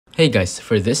Hey guys,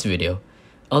 for this video,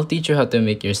 I'll teach you how to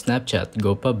make your Snapchat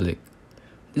go public.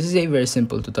 This is a very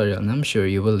simple tutorial and I'm sure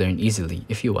you will learn easily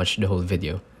if you watch the whole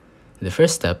video. The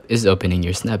first step is opening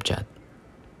your Snapchat.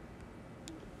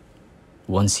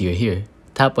 Once you're here,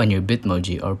 tap on your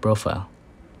Bitmoji or profile.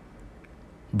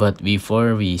 But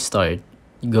before we start,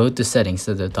 go to settings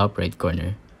at the top right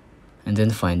corner and then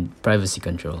find privacy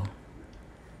control.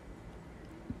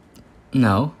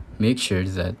 Now, make sure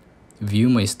that View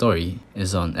My Story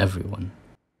is on everyone.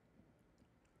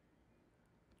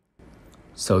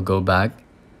 So go back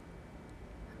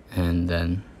and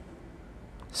then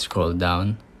scroll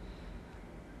down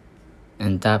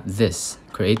and tap this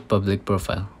Create Public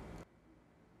Profile.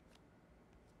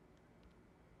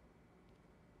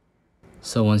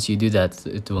 So once you do that,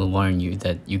 it will warn you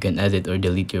that you can edit or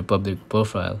delete your public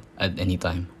profile at any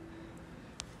time.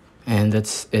 And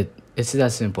that's it. It's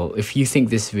that simple. If you think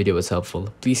this video was helpful,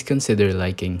 please consider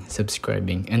liking,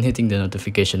 subscribing, and hitting the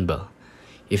notification bell.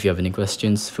 If you have any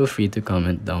questions, feel free to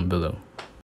comment down below.